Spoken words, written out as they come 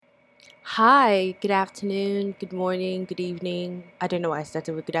Hi, good afternoon, good morning, good evening. I don't know why I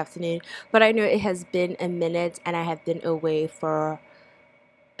started with good afternoon, but I know it has been a minute and I have been away for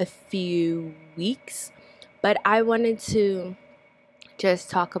a few weeks. But I wanted to just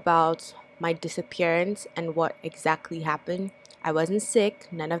talk about my disappearance and what exactly happened. I wasn't sick,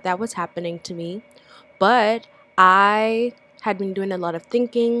 none of that was happening to me, but I had been doing a lot of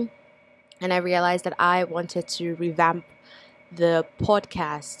thinking and I realized that I wanted to revamp the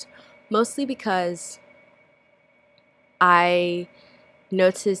podcast mostly because I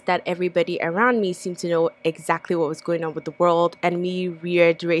noticed that everybody around me seemed to know exactly what was going on with the world, and me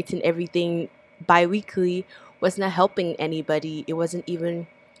reiterating everything bi weekly was not helping anybody. It wasn't even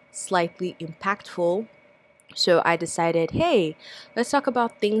slightly impactful. So I decided, hey, let's talk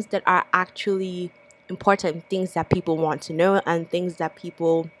about things that are actually important, things that people want to know, and things that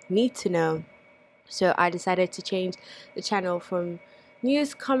people need to know. So I decided to change the channel from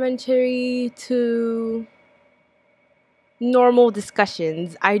news commentary to normal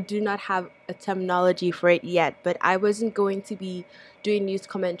discussions. I do not have a terminology for it yet, but I wasn't going to be doing news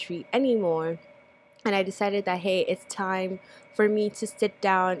commentary anymore. And I decided that, hey, it's time for me to sit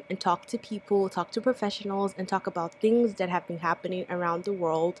down and talk to people, talk to professionals, and talk about things that have been happening around the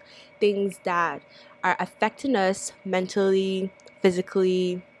world, things that are affecting us mentally,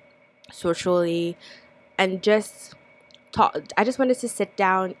 physically, socially, and just talk. I just wanted to sit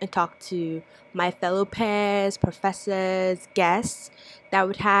down and talk to my fellow peers, professors, guests that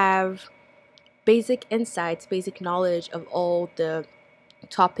would have basic insights, basic knowledge of all the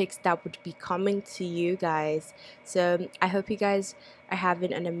topics that would be coming to you guys. So I hope you guys are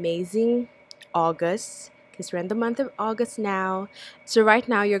having an amazing August because we're in the month of August now. So right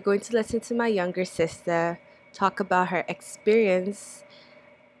now you're going to listen to my younger sister talk about her experience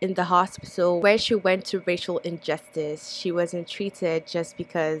in the hospital where she went to racial injustice. She wasn't treated just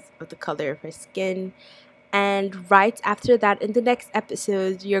because of the color of her skin. And right after that, in the next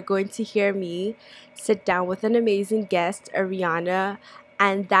episode, you're going to hear me sit down with an amazing guest, Ariana.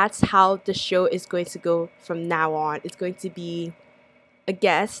 And that's how the show is going to go from now on. It's going to be a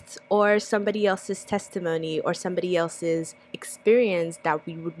guest or somebody else's testimony or somebody else's experience that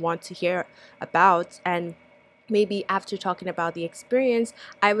we would want to hear about. And maybe after talking about the experience,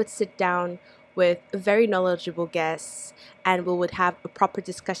 I would sit down with very knowledgeable guests and we would have a proper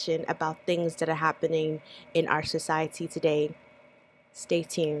discussion about things that are happening in our society today. Stay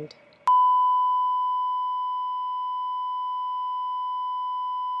tuned.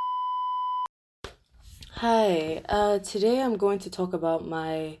 Hi, today I'm going to talk about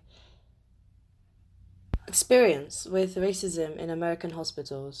my experience with racism in American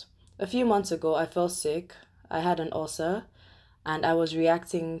hospitals. A few months ago, I fell sick. I had an ulcer and I was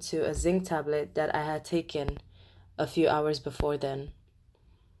reacting to a zinc tablet that I had taken a few hours before then.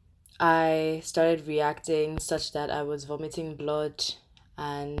 I started reacting such that I was vomiting blood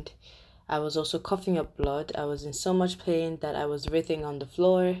and I was also coughing up blood. I was in so much pain that I was writhing on the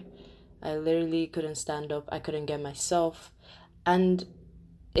floor. I literally couldn't stand up. I couldn't get myself. And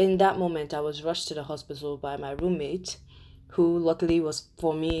in that moment, I was rushed to the hospital by my roommate, who luckily was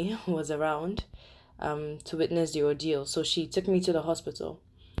for me was around to witness the ordeal. So she took me to the hospital.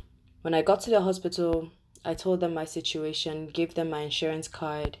 When I got to the hospital, I told them my situation, gave them my insurance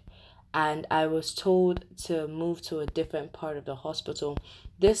card, and I was told to move to a different part of the hospital.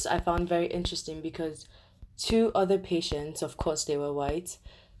 This I found very interesting because two other patients, of course they were white,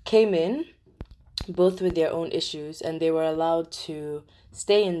 came in both with their own issues and they were allowed to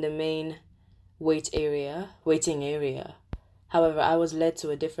stay in the main waiting area. However, I was led to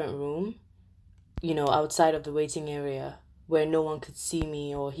a different room, outside of the waiting area where no one could see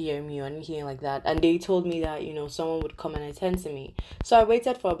me or hear me or anything like that. And they told me that, someone would come and attend to me. So I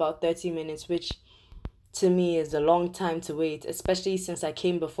waited for about 30 minutes, which to me is a long time to wait, especially since I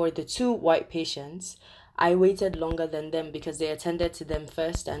came before the two white patients. I waited longer than them because they attended to them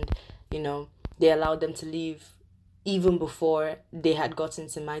first and, you know, they allowed them to leave even before they had gotten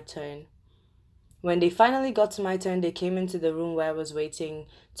to my turn. When they finally got to my turn, they came into the room where I was waiting,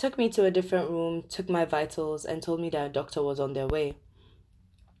 took me to a different room, took my vitals, and told me that a doctor was on their way.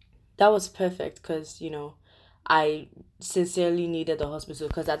 That was perfect because, I sincerely needed the hospital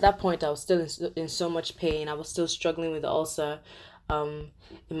because at that point I was still in so much pain. I was still struggling with the ulcer in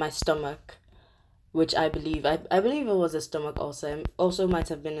my stomach, which I believe it was a stomach ulcer. It also might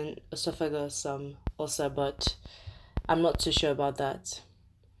have been an esophagus ulcer, but I'm not too sure about that.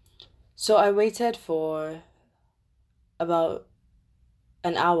 So I waited for about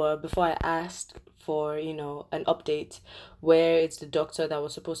an hour before I asked for, an update where it's the doctor that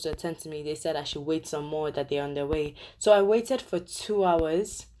was supposed to attend to me. They said I should wait some more, that they're on their way. So I waited for 2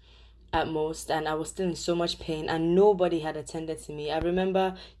 hours at most, and I was still in so much pain, and nobody had attended to me. I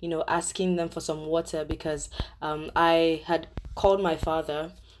remember, asking them for some water because I had called my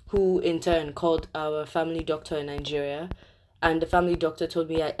father, who in turn called our family doctor in Nigeria, and the family doctor told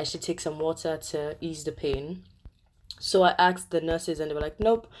me I should take some water to ease the pain. So I asked the nurses, and they were like,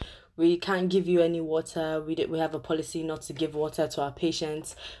 "Nope, we can't give you any water. We have a policy not to give water to our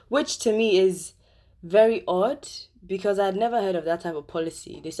patients," which to me is very odd because I had never heard of that type of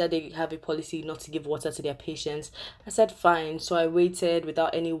policy. They said they have a policy not to give water to their patients. I said fine, so I waited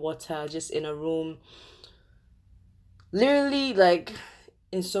without any water, just in a room, literally like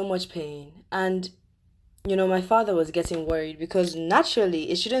in so much pain. And my father was getting worried because naturally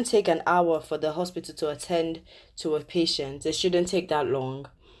it shouldn't take an hour for the hospital to attend to a patient. It shouldn't take that long.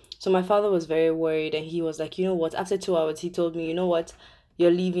 So my father was very worried, and he was like, you know what? After 2 hours, he told me, you know what? You're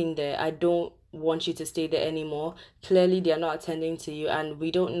leaving there. I don't want you to stay there anymore. Clearly, they are not attending to you, and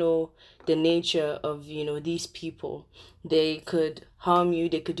we don't know the nature of, these people. They could harm you,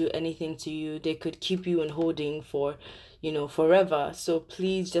 they could do anything to you, they could keep you in holding for, forever. So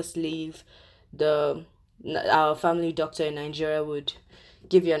please just leave. The Our family doctor in Nigeria would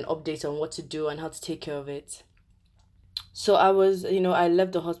give you an update on what to do and how to take care of it. So I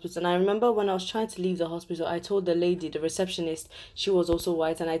left the hospital, and I remember when I was trying to leave the hospital, I told the lady, the receptionist, she was also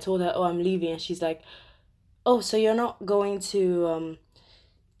white, and I told her, "Oh, I'm leaving," and she's like, "Oh, so you're not going to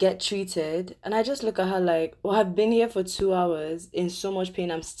get treated?" And I just look at her like, "Well, I've been here for 2 hours in so much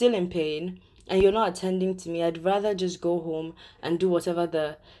pain. I'm still in pain, and you're not attending to me. I'd rather just go home and do whatever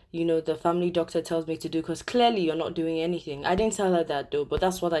the family doctor tells me to do, because clearly you're not doing anything." I didn't tell her that though, but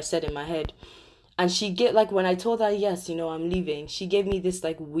that's what I said in my head. And she get like, when I told her, yes, I'm leaving, she gave me this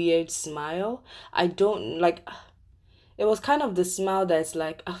like weird smile. I don't like, it was kind of the smile that's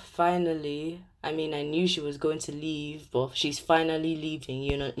like, "Ah, finally." I mean, I knew she was going to leave, but she's finally leaving.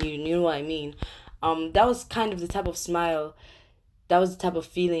 You know what I mean. That was kind of the type of smile. That was the type of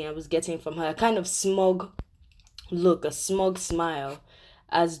feeling I was getting from her. A kind of smug look, a smug smile,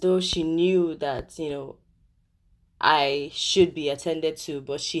 as though she knew that I should be attended to,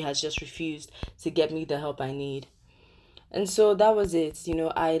 but she has just refused to get me the help I need. And so that was it.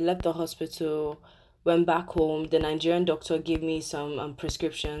 I left the hospital, went back home. The Nigerian doctor gave me some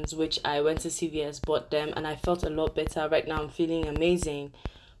prescriptions, which I went to CVS, bought them, and I felt a lot better. Right now, I'm feeling amazing.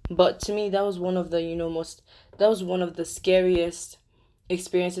 But to me, that was one of the, that was one of the scariest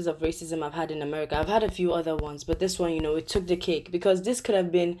experiences of racism I've had in America. I've had a few other ones, but this one, it took the cake, because this could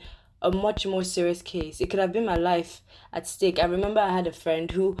have been a much more serious case. It could have been my life at stake. I remember I had a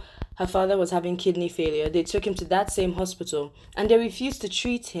friend who, her father was having kidney failure. They took him to that same hospital, and they refused to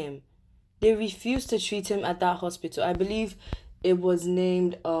treat him. They refused to treat him at that hospital. I believe it was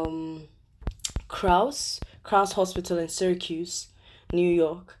named Kraus Hospital in Syracuse, New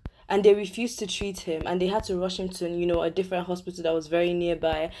York. And they refused to treat him, and they had to rush him to a different hospital that was very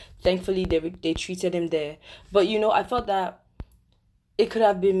nearby. Thankfully, they treated him there. But I felt that it could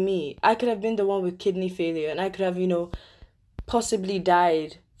have been me. I could have been the one with kidney failure, and I could have possibly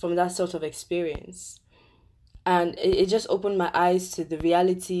died from that sort of experience. And it just opened my eyes to the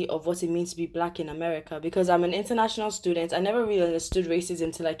reality of what it means to be black in America, because I'm an international student. I never really understood racism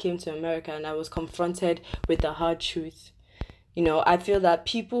until I came to America, and I was confronted with the hard truth. I feel that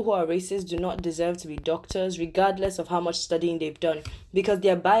people who are racist do not deserve to be doctors, regardless of how much studying they've done, because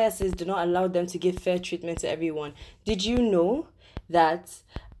their biases do not allow them to give fair treatment to everyone. Did you know that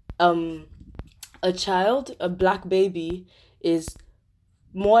um a black baby, is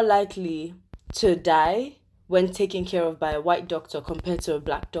more likely to die when taken care of by a white doctor compared to a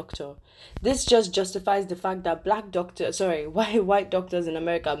black doctor? This just justifies the fact that white doctors in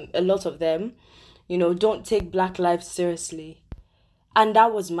America, a lot of them, don't take black lives seriously. And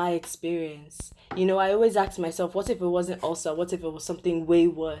that was my experience. I always ask myself, what if it wasn't ulcer? What if it was something way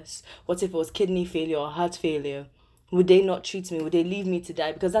worse? What if it was kidney failure or heart failure? Would they not treat me? Would they leave me to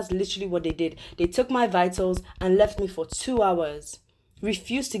die? Because that's literally what they did. They took my vitals and left me for 2 hours.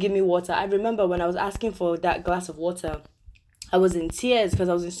 Refused to give me water. I remember when I was asking for that glass of water, I was in tears because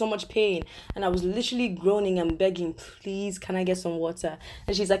I was in so much pain, and I was literally groaning and begging, "Please, can I get some water?"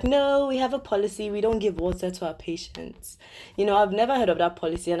 And she's like, "No, we have a policy. We don't give water to our patients." I've never heard of that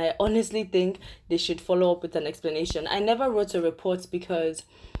policy, and I honestly think they should follow up with an explanation. I never wrote a report because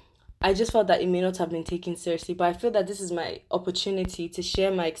I just felt that it may not have been taken seriously, but I feel that this is my opportunity to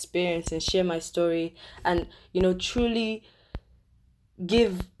share my experience and share my story, and truly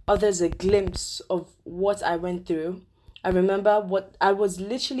give others a glimpse of what I went through. I remember what I was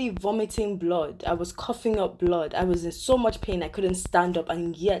literally vomiting blood. I was coughing up blood. I was in so much pain I couldn't stand up,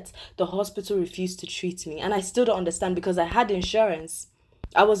 and yet the hospital refused to treat me. And I still don't understand, because I had insurance.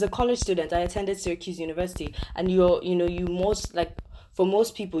 I was a college student. I attended Syracuse University, and you most like for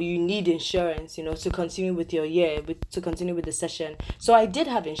most people you need insurance, to continue with your year, to continue with the session. So I did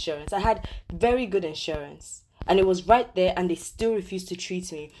have insurance. I had very good insurance. And it was right there, and they still refused to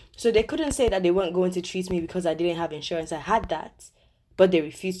treat me. So they couldn't say that they weren't going to treat me because I didn't have insurance. I had that, but they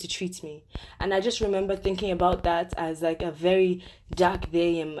refused to treat me. And I just remember thinking about that as like a very dark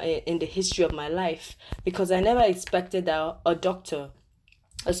day in the history of my life, because I never expected that a doctor,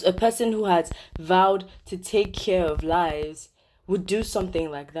 a person who has vowed to take care of lives, would do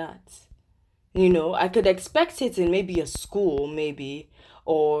something like that. I could expect it in maybe a school, maybe,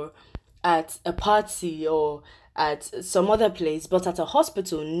 or at a party, or at some other place, but at a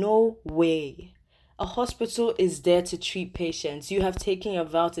hospital, no way. A hospital is there to treat patients. You have taken a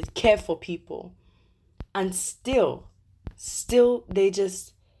vow to care for people. And still, they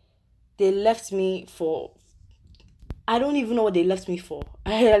left me for, I don't even know what they left me for.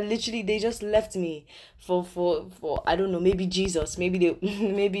 I literally, they just left me for I don't know, maybe Jesus. Maybe they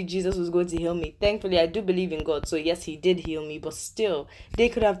maybe Jesus was going to heal me. Thankfully, I do believe in God, so yes, he did heal me, but still, they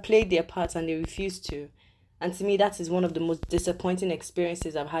could have played their part and they refused to. And to me, that is one of the most disappointing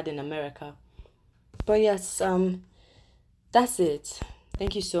experiences I've had in America. But yes, that's it.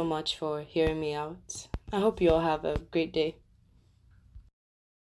 Thank you so much for hearing me out. I hope you all have a great day.